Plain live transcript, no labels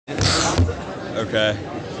Okay.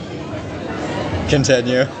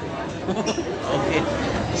 Continue. Okay.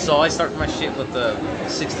 So I start my shit with the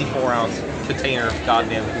 64-ounce container of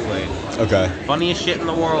goddamn Kool-Aid. Okay. Funniest shit in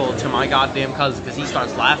the world to my goddamn cousin, because he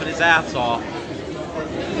starts laughing his ass off.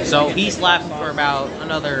 So he's laughing for about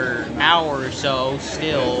another hour or so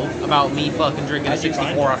still about me fucking drinking a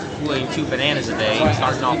 64-ounce of Kool-Aid and 2 bananas a day,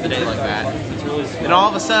 starting off the day like that. Then all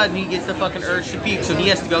of a sudden he gets the fucking urge to puke, so he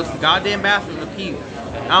has to go to the goddamn bathroom to puke.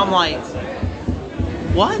 And I'm like,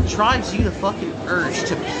 what drives you to fucking urge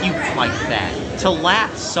to puke like that? To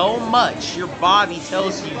laugh so much, your body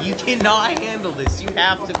tells you you cannot handle this. You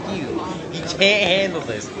have to puke. You can't handle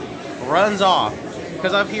this. Runs off.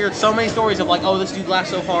 Because I've heard so many stories of like, oh, this dude laughed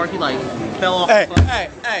so hard he like fell off.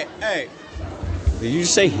 Hey. Did you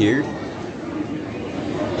just say heard?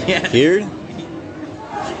 Yeah. Heard?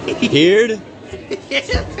 Heard?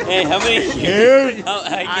 Hey, how many? Heard?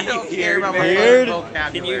 I don't care about my Heard?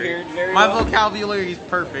 vocabulary. Can you hear it very My well? vocabulary is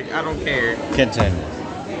perfect. I don't care. Continue.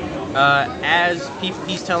 As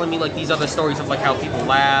he's telling me like these other stories of like how people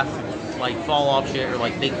laugh, like fall off shit or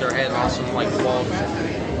like think their head on some like wall.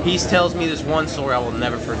 He tells me this one story I will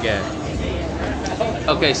never forget.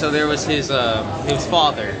 Okay, so there was his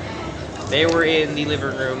father. They were in the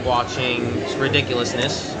living room watching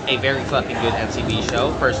Ridiculousness, a very fucking good MTV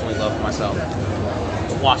show. Personally love it myself.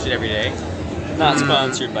 Watch it every day. Not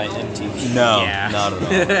sponsored by MTV. No, Yeah. not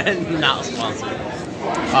at all. Not sponsored.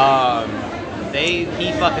 He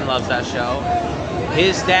fucking loves that show.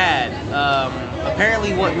 His dad,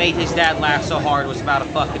 apparently what made his dad laugh so hard was about a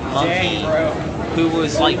fucking monkey who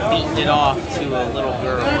was like beating it off to a little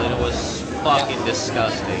girl, and it was fucking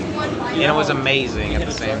disgusting. And it was amazing at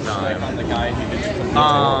the same time.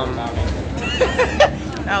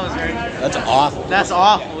 That was very... That's awful. That's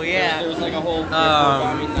awful, yeah. There was like a whole.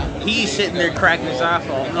 He's sitting there cracking his ass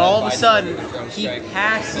off, and all of a sudden, he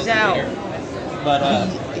passes out. But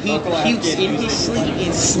He pukes in his sleep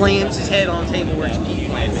and slams his head on the table where his puke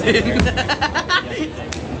landed.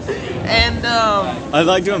 And, I'd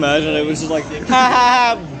like to imagine it was just like, ha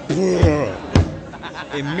ha ha.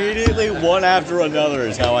 Immediately, one after another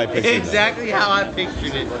is how I pictured it. exactly how I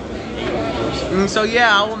pictured it. So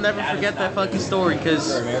yeah, I will never forget that fucking story,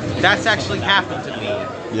 because that's actually happened to me.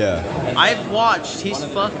 Yeah. I've watched his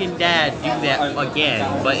fucking dad do that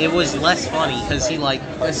again, but it was less funny because he like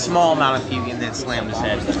a small amount of puke and then slammed his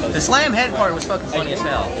head. The slam head part was fucking funny as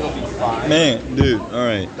hell. Man, dude,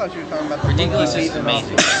 alright. Ridiculousness is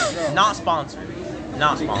amazing. Not sponsored.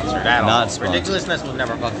 Not sponsored at all. Not sponsored. Ridiculousness was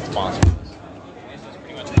never fucking sponsored.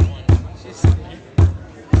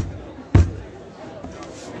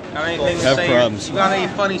 Got anything to Have say? crumbs. You got any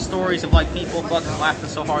funny stories of like people fucking laughing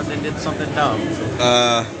so hard they did something dumb?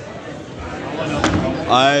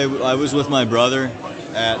 I was with my brother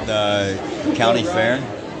at the county fair,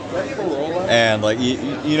 and like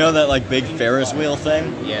you know that like big Ferris wheel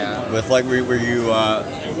thing Yeah. with like where you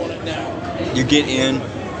get in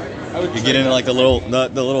like the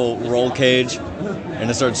little roll cage, and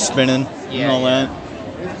it starts spinning and all that.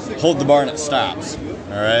 Hold the bar and it stops.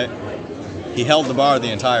 All right. He held the bar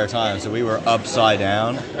the entire time, so we were upside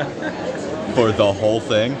down for the whole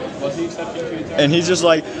thing. And he's just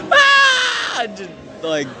like, ah! Just,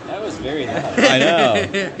 like, that was very loud. I know.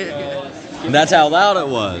 And that's how loud it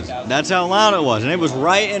was. That's how loud it was. And it was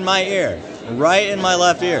right in my ear. Right in my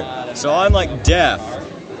left ear. So I'm like deaf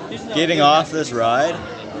getting off this ride.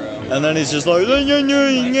 And then he's just like,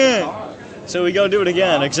 so we go do it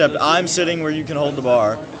again, except I'm sitting where you can hold the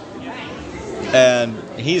bar. And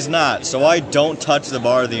he's not, so I don't touch the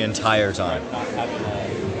bar the entire time.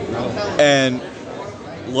 And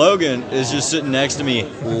Logan is just sitting next to me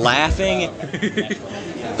laughing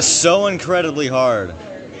so incredibly hard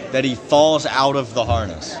that he falls out of the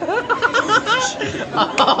harness.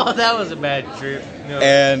 Oh, that was a bad trip. No.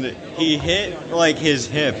 And he hit like his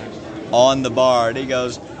hip on the bar and he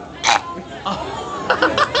goes,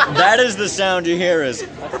 that is the sound you hear is.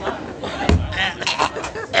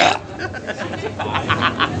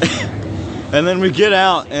 And then we get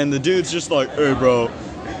out, and the dude's just like, hey, bro,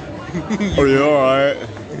 are you alright?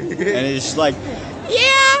 And he's just like,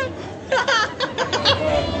 yeah!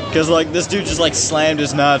 Because, like, this dude just, like, slammed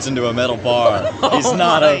his nuts into a metal bar. He's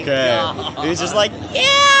not okay. God. He's just like,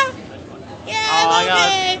 yeah!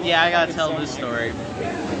 I gotta tell this story.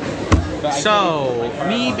 So,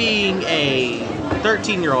 me being a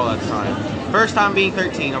 13-year-old at the time, first time being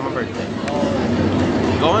 13 on my birthday.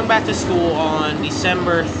 Going back to school on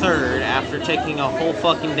December 3rd after taking a whole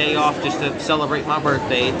fucking day off just to celebrate my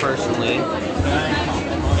birthday personally.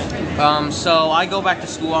 So I go back to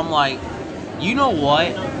school, I'm like, you know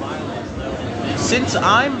what? since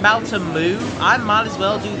I'm about to move, I might as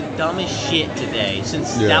well do the dumbest shit today.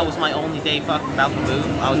 Since that was my only day fucking about to move.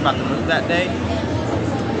 I was about to move that day.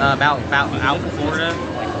 About out in Florida.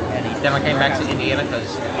 Then I came back to Indiana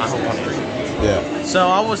because my home country. Yeah. So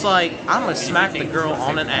I was like, I'm gonna smack the girl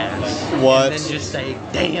on an ass. What? And then just say,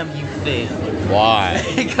 damn you thick. Why?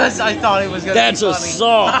 Because I thought it was gonna That's be funny.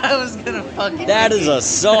 assault. I was gonna fucking That is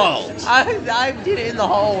assault. I did it in the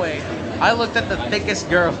hallway. I looked at the thickest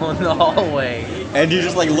girl in the hallway. And you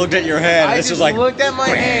just like looked at your hand. I This just is like. looked at my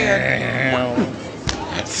hand.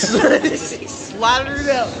 Splattered it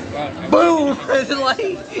up. Boom!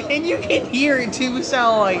 and you can hear it too.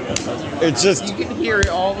 Sound like It's just, you can hear it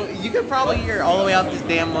all. You can probably hear it all the way out this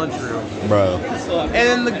damn lunchroom. bro. And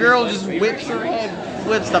then the girl just whips her head,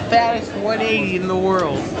 whips the fattest 180 in the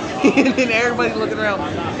world, and then everybody's looking around,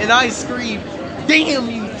 and I scream, "Damn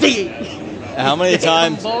you thick!" How many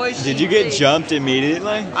Damn, times boy, did she you get thick. jumped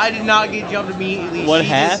immediately? I did not get jumped immediately. What She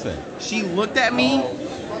just- happened? she looked at me,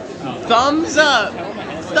 thumbs up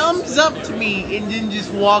to me, and then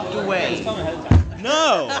just walked away.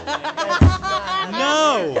 No.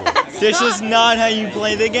 No. This is not how you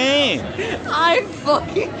play the game. I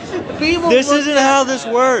fucking people. This looked isn't at- how this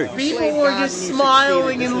works. People were just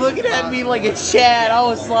smiling and looking at me like a Chad. I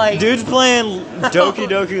was like, Dude's playing Doki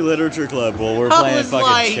Doki Literature Club while we're I playing was fucking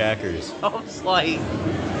like- checkers. I was like,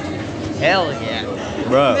 hell yeah.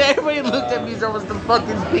 Bro. Everybody looked at me as I was the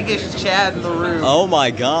fucking biggest Chad in the room. Oh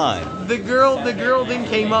my god. The girl then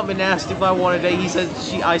came up and asked if I wanted a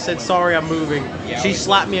date. I said, sorry, I'm moving. She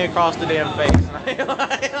slapped me across the damn face.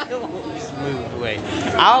 I just moved away.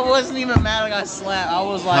 I wasn't even mad I got slapped. I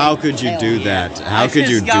was like, How could you hell do yeah. that? How could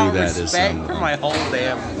you do that to respect for someone? my whole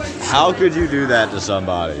damn. How could you do that to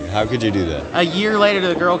somebody? How could you do that? A year later,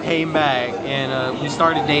 the girl came back and we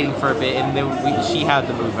started dating for a bit, and then she had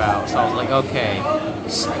to move out. So I was like, okay,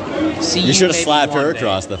 see you. You should have maybe slapped her one day.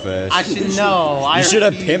 across the face. I should know. You should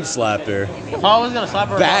have refused. pimp slapped her. If I was gonna slap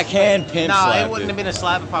her, Backhand pimp Nah, slapped it wouldn't her. have been a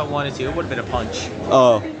slap if I wanted to. It would have been a punch.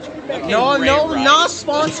 Oh. No, not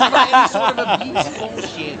sponsored by any sort of abuse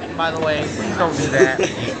bullshit. By the way, please don't do that.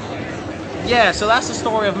 Yeah, so that's the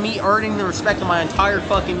story of me earning the respect of my entire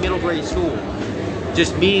fucking middle grade school.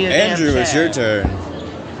 Just being a damn Andrew, it's your Chad. turn.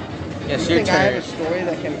 Yes, You your think I have a turn. story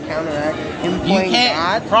that can counteract him You playing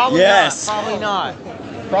can't. God? Probably Yes. not. Probably not.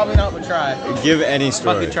 Probably not. But try. Give any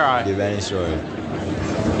story. Fucking try. Give any story.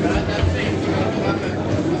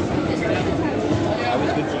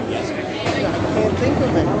 I can't think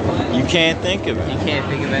of it. You can't think of You it. can't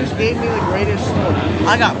think of You anything. gave me the greatest story.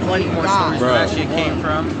 I got plenty more stories Bro. where that shit came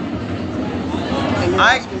from. And you're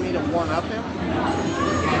I- asking me to one up him?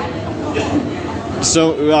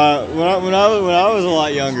 So when I was a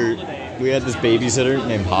lot younger, we had this babysitter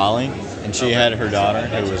named Holly, and she had her daughter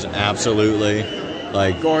who was absolutely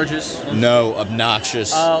like Gorgeous.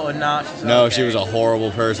 obnoxious. Oh, obnoxious. No, okay. she was a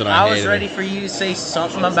horrible person. I was hated ready her. for you to say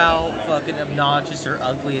something about fucking obnoxious or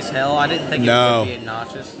ugly as hell. I didn't think it No. would be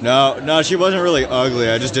obnoxious. No, she wasn't really ugly.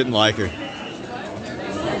 I just didn't like her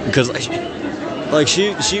because like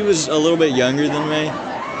she was a little bit younger than me,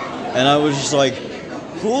 and I was just like,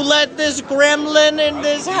 who let this gremlin in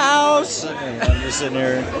this house? And I'm just sitting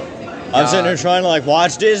here. I'm sitting here trying to like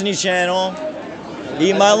watch Disney Channel,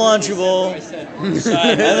 eat my Lunchable,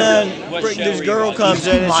 and then this girl comes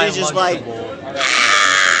in and My she's just like,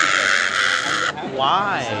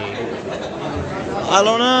 Why? I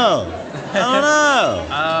don't know.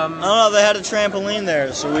 I don't know. They had a trampoline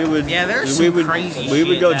there, so we would. Yeah, there's we some would, crazy We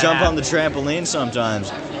would shit go that jump on the happened. trampoline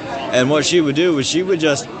sometimes, and what she would do was she would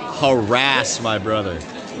just harass my brother,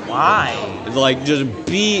 Why? like just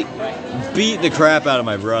beat the crap out of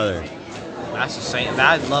my brother, That's the same.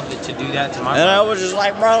 I'd love it to do that to my and I brother. was just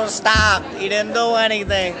like, bro, stop! He didn't do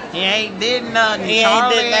anything. He ain't did nothing. He ain't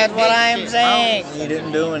Charlie did. That's ain't what did I'm shit, saying. bro. He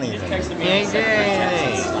didn't do anything. He ain't did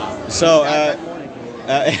anything. So I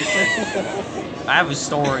have a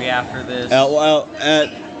story after this.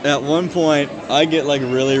 at one point, I get like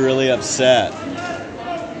really upset.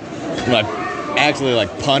 And I actually like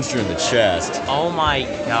punched her in the chest. Oh my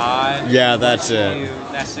god. Yeah, that's it. Dude,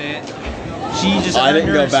 that's it. She just. I didn't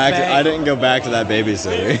earned go her back. respect. I didn't go back to that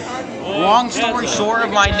babysitter. Long story short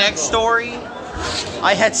of my next story,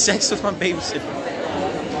 I had sex with my babysitter.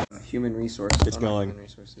 Human resources. It's Oh, not going. Human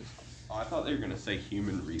resources. Oh, I thought they were gonna say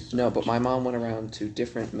human resources. No, but my mom went around to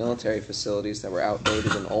different military facilities that were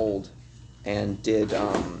outdated and old, and did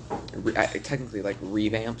technically like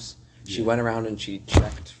revamps. She went around and she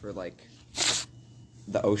checked for like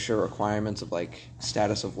the OSHA requirements of like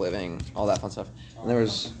status of living, all that fun stuff. And there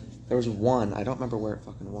was one, I don't remember where it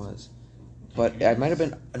fucking was, But it might have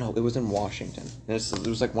been no, it was in Washington. It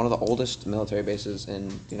was like one of the oldest military bases in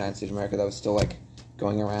the United States of America that was still like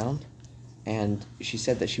going around. And she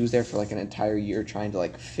said that she was there for like an entire year trying to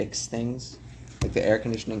like fix things. Like the air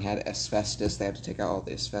conditioning had asbestos, they had to take out all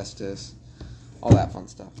the asbestos, all that fun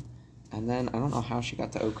stuff. And then I don't know how she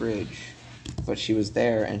got to Oak Ridge, but she was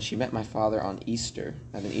there and she met my father on Easter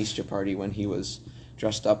at an Easter party when he was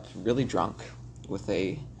dressed up really drunk with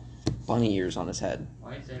a bunny ears on his head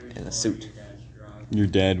in a suit. Your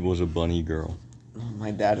dad was a bunny girl. My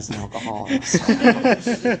dad is an alcoholic.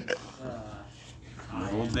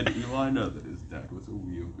 Little did Eli know that his dad was a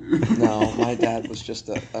weeaboo. No, my dad was just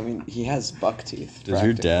he has buck teeth. Does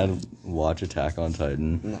your practically. dad watch Attack on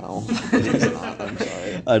Titan? No, he does not. I'm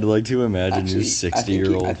sorry. I'd like to imagine Actually, your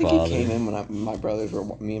 60-year-old I think father. he came in when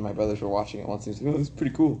me and my brothers were watching it once. And he was like, "Oh, it's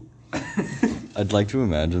pretty cool." I'd like to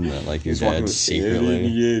imagine that, like, your He's walking dad with secretly...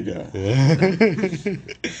 Yeah.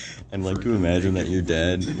 I'd like to imagine that your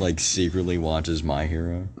dad, like, secretly watches My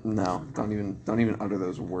Hero. No, don't even utter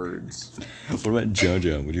those words. What about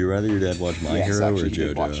JoJo? Would you rather your dad watch My Yes, Hero actually, or he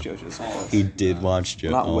did watch JoJo? JoJo's Bizarre. He did watch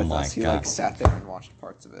JoJo. Not Oh with my us. He god. like sat there and watched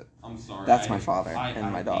parts of it. I'm sorry. That's my father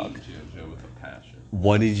and my I dog. hate JoJo with a passion.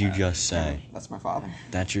 What did you just say? That's my father.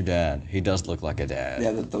 That's your dad. He does look like a dad.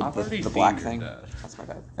 Yeah, I've already the seen black your thing. dad. That's my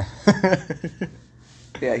dad.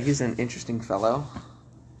 Yeah, he's an interesting fellow.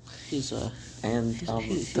 He's And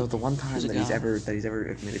the one time he's a that he's guy. ever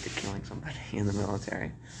admitted to killing somebody in the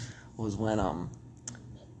military was when so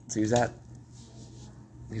he was at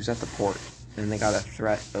the port and they got a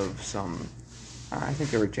threat of some I think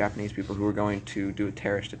there were Japanese people who were going to do a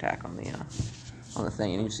terrorist attack on the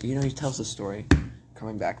thing, and he tells the story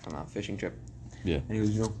coming back from a fishing trip. Yeah. And he was,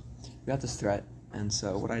 we got this threat, and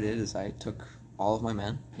so what I did is I took all of my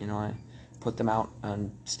men, I put them out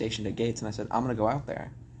and stationed at gates, and I said, I'm going to go out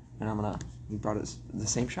there, and he brought the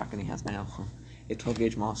same shotgun he has now, a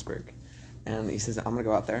 12-gauge Mossberg, and he says, I'm going to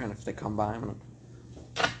go out there, and if they come by, I'm going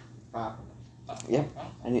to... Yeah,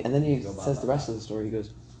 and then he says the rest of the story, he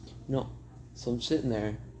goes, so I'm sitting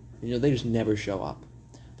there, they just never show up.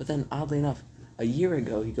 But then, oddly enough, a year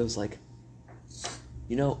ago, he goes like,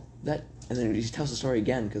 that, and then he tells the story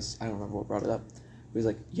again, because I don't remember what brought it up. But he's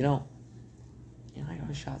like, I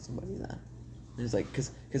always shot somebody then. And he's like,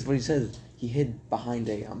 because what he said is he hid behind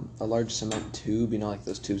a large cement tube, like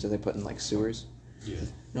those tubes that they put in like sewers. Yeah.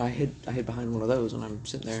 I hid behind one of those, and I'm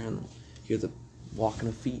sitting there, and hear the walking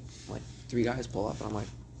of feet, like 3 guys pull up, and I'm like,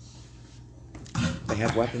 they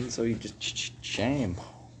had weapons, so he just Shame.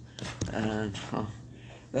 and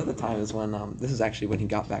the other time is when this is actually when he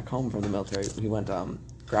got back home from the military. He went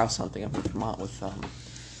grouse hunting up in Vermont with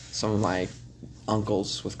some of my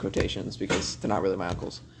uncles, with quotations, because they're not really my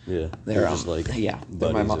uncles. Yeah. They're just like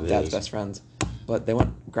they're my buddies of dad's his. best friends. But they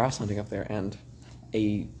went grouse hunting up there, and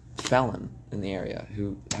a felon in the area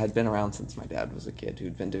who had been around since my dad was a kid,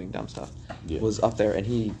 who'd been doing dumb stuff, was up there, and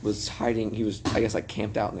he was hiding. He was, I guess, like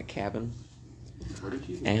camped out in a cabin.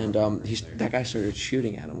 And that guy started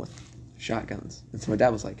shooting at him with shotguns. And so my dad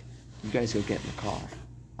was like, you guys go get in the car.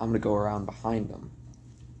 I'm going to go around behind them,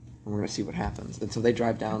 and we're going to see what happens. And so they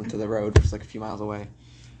drive down to the road, just like a few miles away.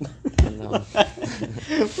 And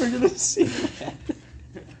We're gonna see that.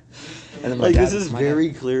 and then my Like, dad, this is my very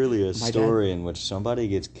dad, clearly a story in which somebody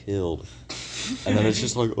gets killed. And then it's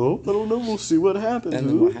just like, oh, I don't know, we'll see what happens. And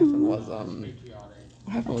then what happened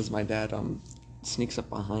was my dad sneaks up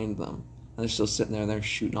behind them, and they're still sitting there, and they're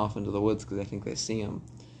shooting off into the woods because they think they see him.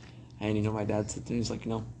 And my dad sits there, and he's like,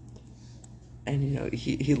 and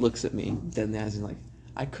he looks at me dead in the eyes, and like,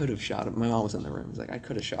 I could have shot him. My mom was in the room. He's like, I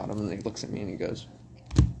could have shot him, and he looks at me and he goes,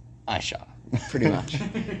 I shot him. pretty much.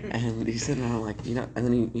 And he's sitting there, I'm like, and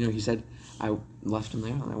then he said, I left him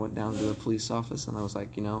there, and I went down to the police office, and I was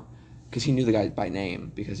like, because he knew the guy by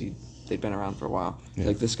name, because they'd been around for a while. He's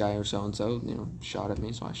like, this guy or so-and-so, shot at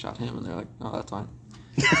me, so I shot him, and they're like, oh, that's fine.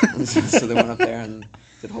 And so they went up there and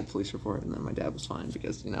did a whole police report, and then my dad was fine,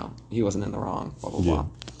 because, he wasn't in the wrong, blah, blah, blah.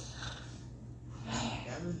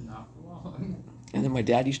 And then my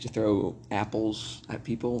dad used to throw apples at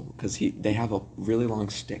people, because they have a really long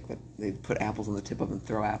stick that they put apples on the tip of and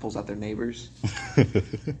throw apples at their neighbors.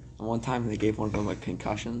 And one time they gave one of them a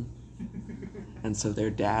concussion, and so their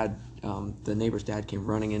dad, the neighbor's dad, came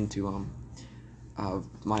running into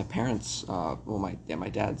my parents, my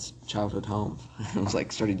dad's childhood home, and was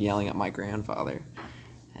like started yelling at my grandfather.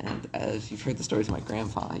 And as you've heard the stories of my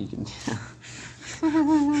grandpa, you can.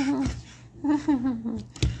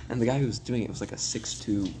 And the guy who was doing it was like a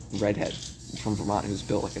 6'2" redhead from Vermont who was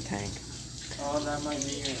built like a tank. Oh, that might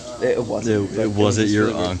be. It wasn't. It wasn't was your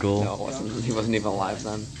really weird. uncle? No, it wasn't. He wasn't even alive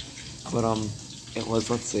then. But it was.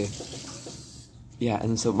 Let's see. Yeah,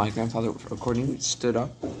 and so my grandfather, accordingly, stood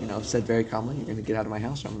up, said very calmly, "You're gonna get out of my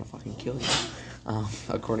house or I'm gonna fucking kill you,"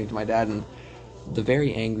 according to my dad. And the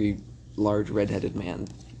very angry, large, redheaded man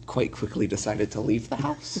quite quickly decided to leave the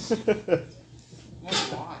house.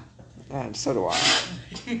 Why? And so do I.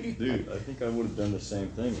 Dude, I think I would have done the same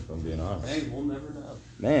thing if I'm being honest. Hey, we'll never know.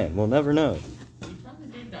 Man, we'll never know. He probably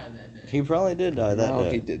did die that day. He probably did die that No,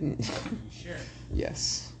 day. he didn't. Sure.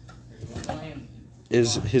 Yes.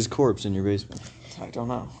 Is his corpse in your basement? I don't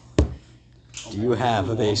know. Do you have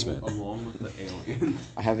a basement? Along with the alien.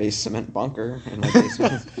 I have a cement bunker in my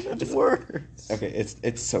basement. It works. Okay,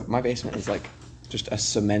 it's so my basement is like just a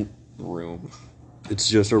cement room, It's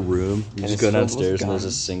just a room. You And just it's go filled with downstairs and there's a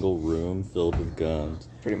guns. single room filled with guns.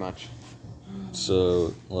 pretty much.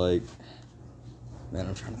 So, like, man,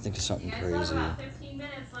 I'm trying to think of something You guys have crazy. about 15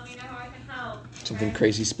 minutes. Let me know how I can help. Something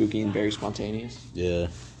crazy, spooky, and very spontaneous. Yeah.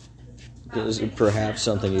 Perhaps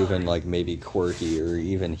something even, like, maybe quirky or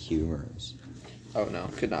even humorous. Oh no,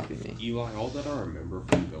 could not be me. Eli, all that I remember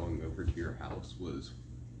from going over to your house was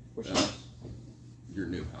Which uh, your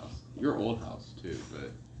new house. Your old house, too,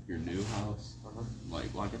 but your new house, well,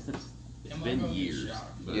 I guess it's been years.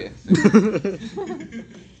 But Yeah.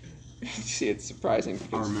 See, it's surprising I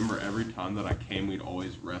because remember every time that I came, we'd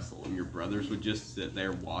always wrestle, and your brothers would just sit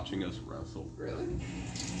there watching us wrestle. really.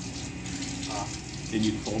 And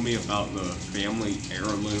you told me about the family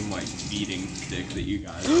heirloom, like, beating stick that you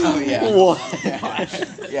guys Oh yeah. What?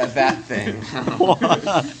 Yeah, that thing.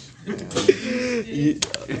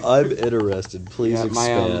 I'm interested. Please Yeah,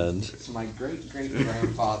 expand. my great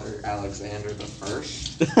grandfather Alexander the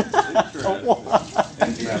First.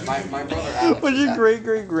 Yeah, my brother Alex. Was your great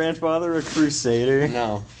grandfather a crusader?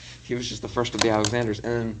 No, he was just the first of the Alexanders,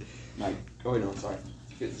 and then I'm sorry.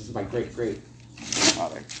 This is my great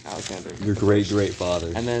father Alexander. Your great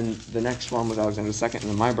father. And then the next one was Alexander II, and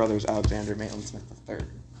then my brother was Alexander Maitland Smith III.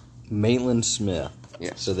 Maitland Smith.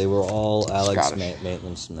 Yes. So they were all Alex Scottish.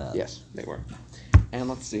 Maitland Smith. Yes, they were. And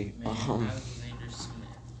let's see.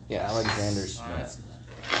 Yeah, Alexander Smith.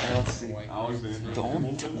 And let's see. Alexander.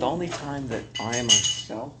 The only time that I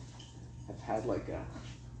myself have had like a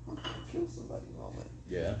kill somebody moment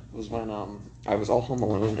Yeah. was when I was all home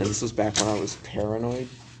alone, and this was back when I was paranoid,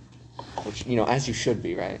 which as you should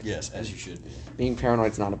be, right? Yes, as you should be. Being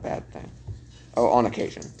paranoid is not a bad thing. Oh, on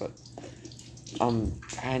occasion, but and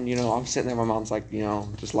I'm sitting there. My mom's like,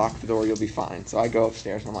 just lock the door, you'll be fine. So I go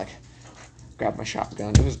upstairs and I'm like, grab my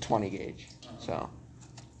shotgun. It was a 20 gauge, so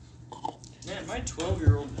Man, my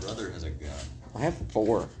 12-year-old brother has a gun. I have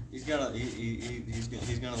 4. He's got a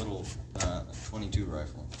he's got a little 22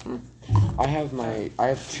 rifle. I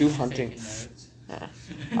have 2 hunting.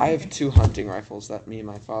 I have 2 hunting rifles that me and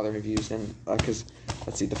my father have used, and because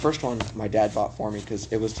let's see, the first one my dad bought for me because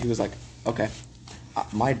he was like, okay,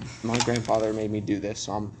 my grandfather made me do this,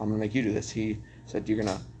 so I'm gonna make you do this. He said you're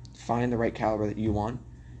gonna find the right caliber that you want,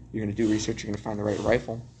 you're gonna do research, you're gonna find the right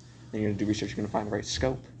rifle, then you're gonna do research, you're gonna find the right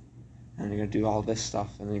scope, and then you're gonna do all this stuff,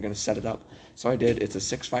 and then you're gonna set it up. So I did. It's a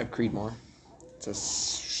 6.5 Creedmoor. It's a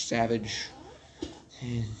Savage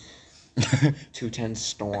 210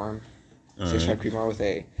 Storm. 6.5 Creedmoor with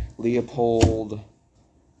a Leopold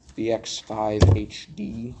VX5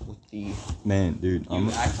 HD with the Man, dude, You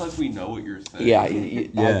act like we know what you're saying.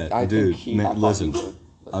 yeah. I dude. think Man, listen,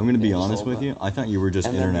 I'm gonna be he was honest sold with that. you. I thought you were just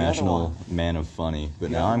And then the other international one- man of funny, but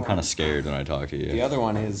The now other I'm one- kind of scared when I talk to you. The other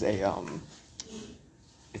one is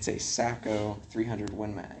it's a Sacco 300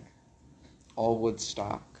 Win Mag, all wood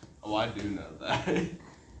stock. Oh, I do know that.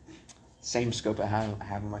 Same scope I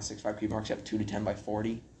have in my 6.5 Creedmoor, except 2-10 by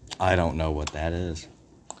 40. I don't know what that is.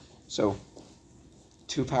 So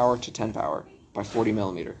 2 power to 10 power by 40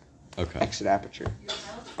 millimeter Okay. exit aperture,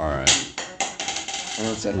 All right. and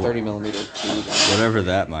it's a 30 millimeter tube. Whatever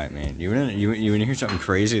that might mean. You wanna hear something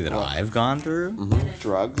crazy that I've gone through?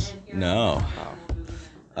 Drugs. No.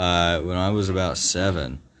 Oh. When I was about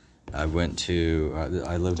 7, I went to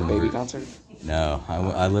I lived in Baby concert. No,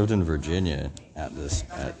 I lived in Virginia at this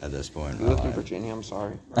point. You lived in Virginia. I'm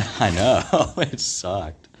sorry. I know it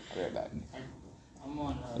sucked. I'll be right back.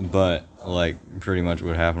 But like pretty much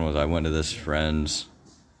what happened was I went to this friend's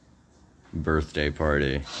birthday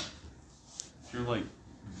party. You're like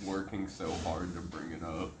working so hard to bring it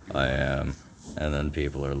up. I am, and then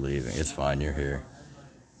people are leaving. It's fine, you're here.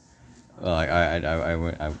 Like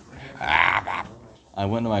I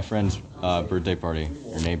went to my friend's birthday party,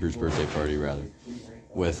 or neighbor's birthday party rather,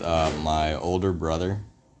 with my older brother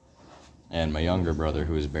and my younger brother,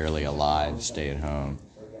 who was barely alive, stayed home,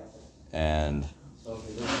 and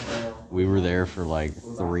we were there for like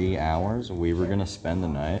 3 hours. We were gonna spend the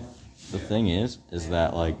night. The thing is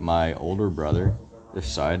that like my older brother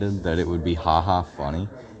decided that it would be haha funny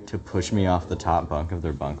to push me off the top bunk of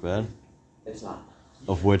their bunk bed, It's not.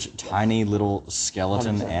 of which tiny little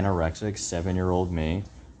skeleton anorexic 7-year-old me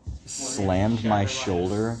slammed my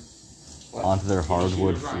shoulder onto their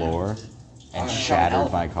hardwood floor and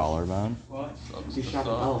shattered my collarbone. You shot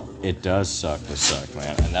an elephant. It does suck to suck,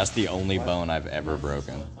 man. And that's the only bone I've ever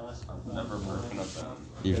broken. Never broken a bone.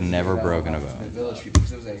 You've never broken a The bone. village people,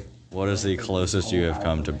 because it was a. What is the closest you have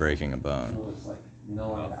come to breaking a bone?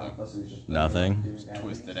 Nothing?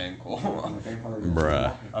 Twisted ankle.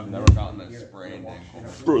 Bruh. I've never gotten a sprained ankle.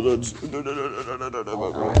 Bro, that's... I don't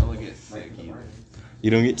really get sick either.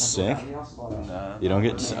 You don't get sick? Nah. You don't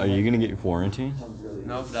get... Are you gonna get quarantined?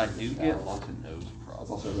 No, but I do get lots of nose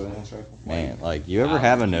problems. Man, like, you ever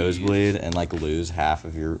have a nosebleed and, like, lose half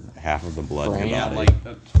of the blood in your Yeah, body? like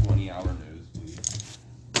a 20-hour nosebleed.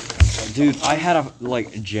 Dude, I had a,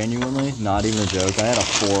 like, genuinely, not even a joke, I had a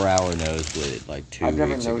 4-hour nosebleed, like, 2 I've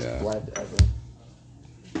never weeks nose ago. bled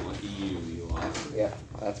ever. Lucky you, Eli. Yeah,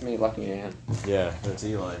 that's me, lucky man. Yeah, that's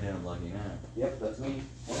Eli, him, lucky man. Yep, that's me.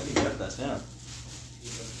 Yep, that's him.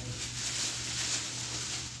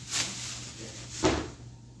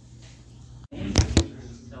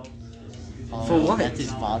 For what? That's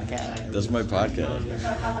his podcast. That's my podcast.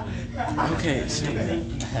 Okay, so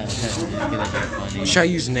should I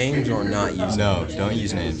use names or not use No, don't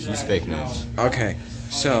use names, use fake names. Okay,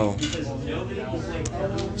 so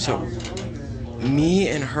me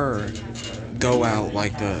and her go out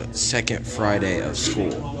like the second Friday of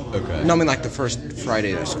school. Okay. No, I mean like the first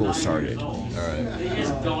Friday that school started.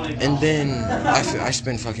 Alright. And then I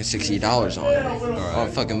spend fucking $60 on it,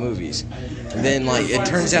 on fucking movies. And then like it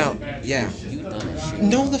turns out, yeah,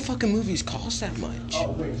 no, the fucking movies cost that much.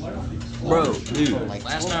 Bro, dude,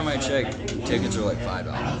 last time I checked, tickets are like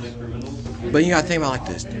 $5. But you gotta think about like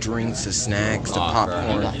the drinks, the snacks, the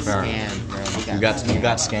popcorn. Fair enough. You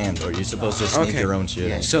got scammed, or you're supposed to sneak your own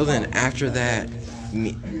shit in. So then after that,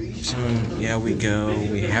 we go,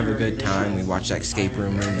 we have a good time, we watch that escape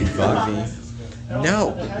room movie.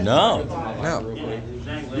 No. No.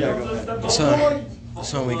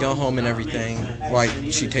 So we go home and everything. Like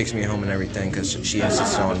she takes me home and everything because she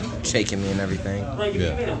insists on taking me and everything.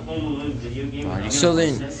 Yeah. So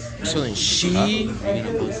then she.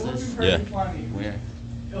 Yeah.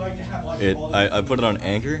 I put it on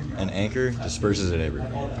Anchor, and Anchor disperses it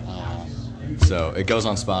everywhere. So it goes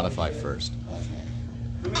on Spotify first.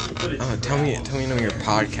 Tell me the name of your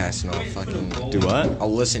podcast and I'll fucking Do what?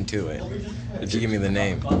 I'll listen to it. If you give me the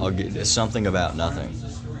name. I'll get it's something about nothing.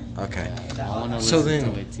 Okay. So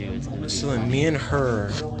then me and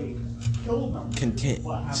her continue.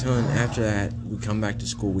 So then after that, we come back to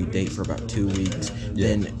school. We date for about 2 weeks. Yeah.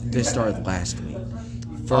 Then this started last week.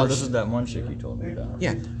 Oh, this is that one chick you told me about.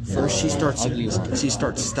 Yeah. First she stops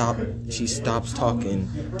talking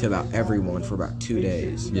to about everyone for about 2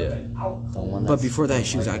 days. Yeah. But before that,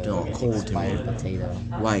 she was acting all cold to me.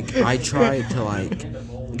 Like I tried to like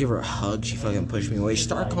give her a hug. She fucking pushed me away. She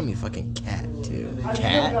started calling me fucking cat too.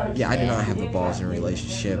 Cat? Yeah, I did not have the balls in a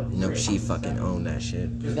relationship. No, she fucking owned that shit.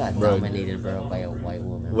 You got Bro. dominated, bro, by a white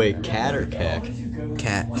woman. Wait, cat or keck?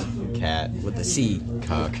 Cat Cat. with a C,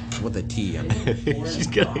 Cock. with a T. I mean. She's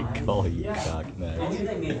gonna call you cock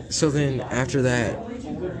next. So then after that,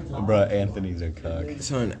 Bruh, Anthony's a cock.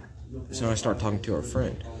 so I start talking to her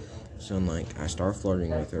friend. So I'm like, I start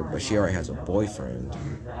flirting with her, but she already has a boyfriend.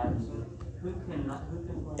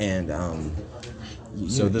 And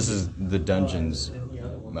So this is the Dungeon's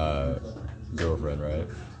girlfriend, right?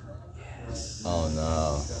 Yes. Oh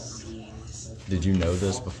no. Did you know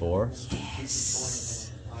this before?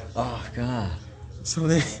 Oh god. so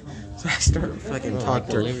I start fucking talking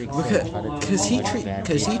to her because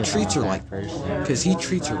he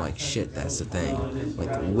treats her like shit. That's the thing, like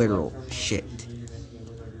literal shit.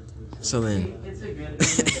 So then,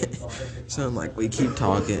 so I'm like, we keep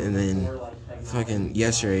talking, and then fucking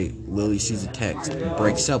yesterday, Lily sees a text,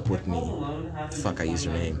 breaks up with me. Fuck, I used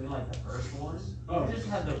her name.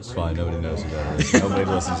 It's fine, nobody knows who that is. Nobody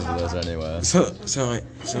listens to this anyway.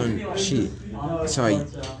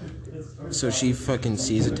 So she fucking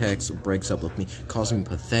sees a text, breaks up with me, calls me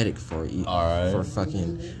pathetic for Alright. for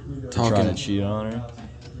fucking Trying talking. to cheat on her?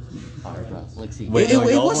 Alright, bro. Let's see. Wait, It no,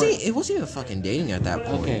 y'all wasn't. weren't- It wasn't even fucking dating at that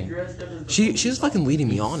point. Okay. She was fucking leading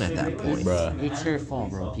me on at that point. Bruh. It's her fault,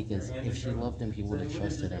 bro, because if she loved him, he would have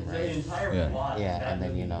trusted him, right? Yeah. Yeah, and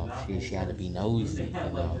then, she had to be nosy,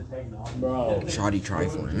 Shoddy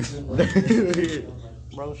trifling.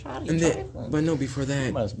 Bro, Shotty. And then, but no, before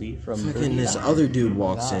that, Must be from fucking this other dude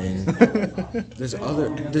walks in.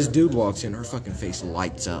 This dude walks in. Her fucking face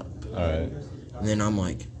lights up. Alright. And then I'm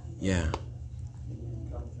like, yeah.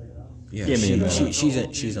 Yeah, Give me a minute.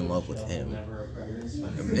 she's in love with him,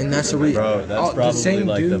 and that's the reason. Bro, that's the probably same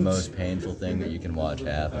like the dudes- most painful thing that you can watch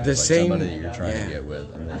happen. The Like same- somebody that you're trying yeah. to get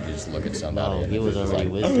with, and then you just look at somebody. No, and he it's was just already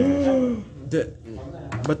like, with her.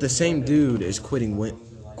 But the same dude is quitting,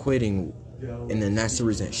 and then that's the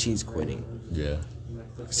reason she's quitting. Yeah.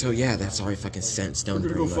 So yeah, that's already fucking set in stone.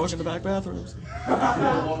 Pretty much. in the back bathrooms.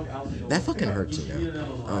 That fucking hurts, you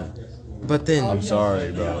know. But then, I'm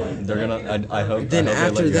sorry, bro. They're gonna. I hope. then I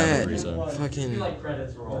hope after they let you have that, a threesome. fucking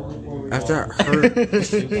after her,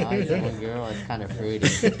 Two guys, one girl, it's kind of fruity.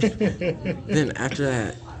 then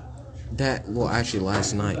after that well, actually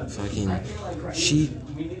last night,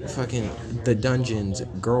 the dungeon's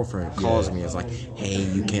girlfriend calls me. It's like, hey,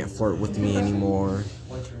 you can't flirt with me anymore,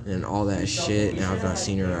 and all that shit. And I've not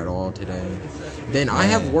seen her at all today. Then I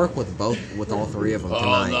have work with all three of them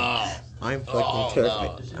tonight. I'm fucking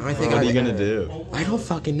terrified. I think What are you gonna do? I don't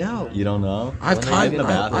fucking know. You don't know? I've When they get in the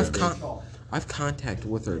bathroom, I've contact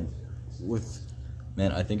with her,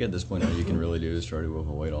 Man, I think at this point all you can really do is try to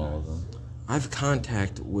avoid all of them. I've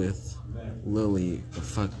contact with Lily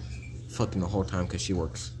fucking the whole time because she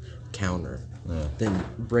works counter. Yeah. Then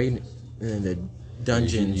Braden, and then the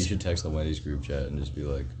dungeons. You should text the Wendy's group chat and just be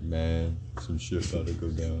like, man, some shit about to go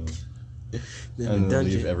down. Then And the then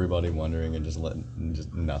leave dungeon. everybody wondering and just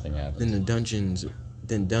nothing happens. Then the dungeons.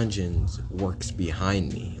 Then dungeons works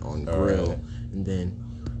behind me on grill, Alright. and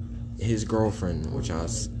then his girlfriend, which I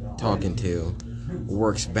was talking to,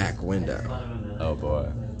 works back window. Oh boy.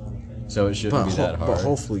 So it shouldn't be that hard. But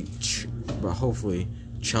hopefully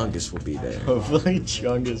Chungus will be there. Hopefully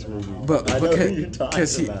Chungus will be. But I know who you're talking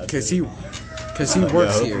because about. he works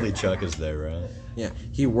hopefully here. Chuck is there, right? Yeah,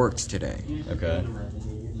 he works today, Okay.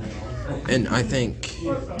 and I think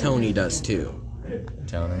Tony does too.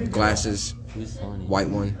 Tony. Glasses, Who's Tony? white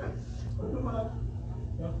one.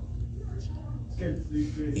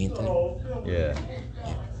 Anthony. Yeah.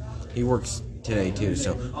 He works today too.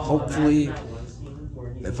 So hopefully,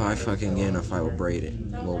 if I fucking get in a fight with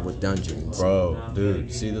Braden, with Dungeons. Bro,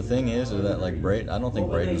 dude, see the thing is that like I don't think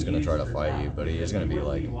Braden's gonna try to fight you, but he is gonna be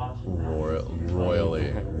like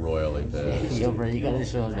royally pissed. Yo, bro, you gotta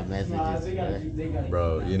show him the messages,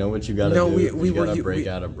 bro. Bro, you know what you gotta No, do? we you were- gotta you- break we-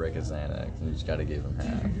 out a brick of Xanax and you just gotta give him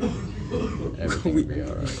half. Everything will be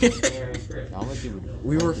alright. I'll let you.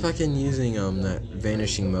 We were fucking using that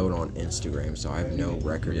vanishing mode on Instagram, so I have no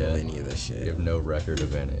record of Yeah. any of this You shit. have no record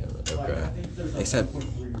of any of it. Okay. Except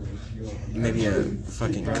maybe a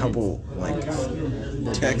fucking couple like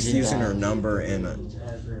text using her number, and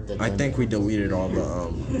I think we deleted all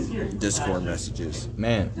the Discord messages.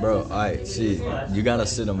 Man, bro, see, you gotta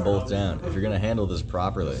sit them both down. If you're gonna handle this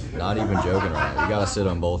properly, not even joking around, you gotta sit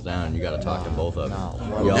them both down and you gotta talk to both of them.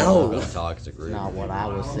 No, Y'all no. all gotta talk as a group. No, what I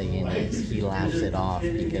was saying is he laughs it off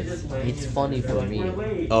because it's funny for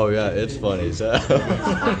me. Oh yeah, it's funny. So.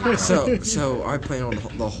 So I plan on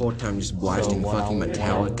the whole time just blasting fucking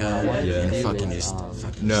Metallica Yeah. and fucking just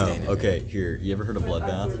fucking No, standing there. okay, here. You ever heard of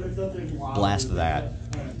Bloodbath? Blast that.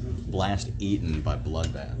 Blast Eaten by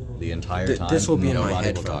Bloodbath. The entire time. This will be in my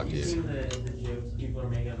nobody will talk to headphones. you.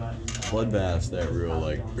 Bloodbath's that real,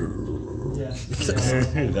 like.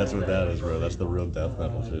 That's what that is, bro. That's the real death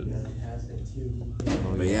metal shit.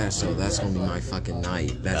 But yeah, so that's gonna be my fucking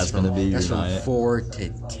night. That's gonna be your that's night? from 4 to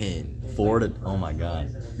 10. Oh my god.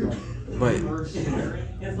 But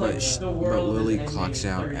Lily clocks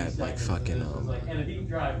out at like fucking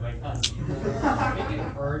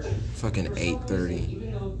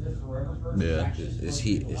 8:30. Yeah. Is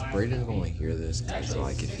Braden gonna hear this? 'Cause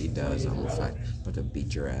like if he does, I'm about to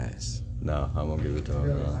beat your ass. No, I won't give it to him.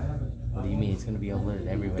 No. What do you mean? It's gonna be uploaded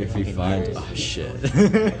everywhere. If he fucking finds. years.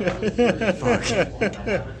 Oh shit.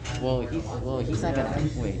 Well, he's not gonna.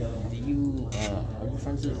 Wait, are you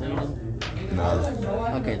friends with Braden? No.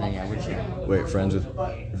 Okay, then yeah, we're chill. Wait, friends with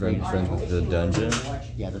the dungeon?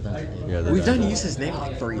 Yeah, the dungeon. Yeah, the We've dungeon. done use his name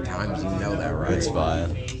like 3 times. You know that, right? It's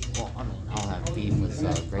fine. Well, I don't have beef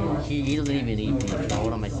with Braden. He doesn't even eat beef. So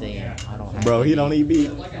what am I saying? I don't have. Bro, he don't eat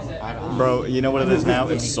beef. I don't. Bro, you know what it is now?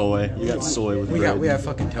 It's soy. You got soy with bread. We have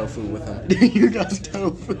fucking tofu with him. You got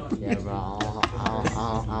tofu. Yeah, bro.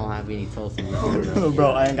 I don't have any toast with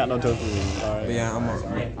Bro, I ain't got no tofu. But Alright. yeah,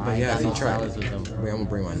 I if got he no tries, salads with him. I'm gonna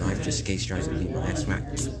bring my knife just in case he tries to beat my ass.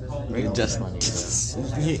 Smack. Just.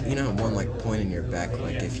 You know, one like point in your back,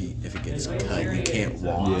 like if it gets cut, you can't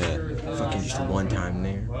walk. Yeah. Fucking just one time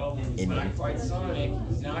there. In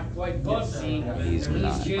He's not quite.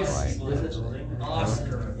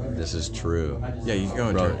 This is true. yeah, you're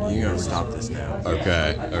gonna stop this now.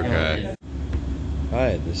 Okay.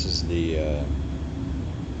 Hi, this is the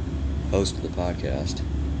host of the podcast.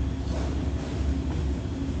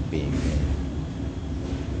 Being me.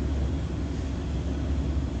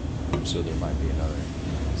 So there might be another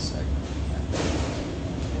segment.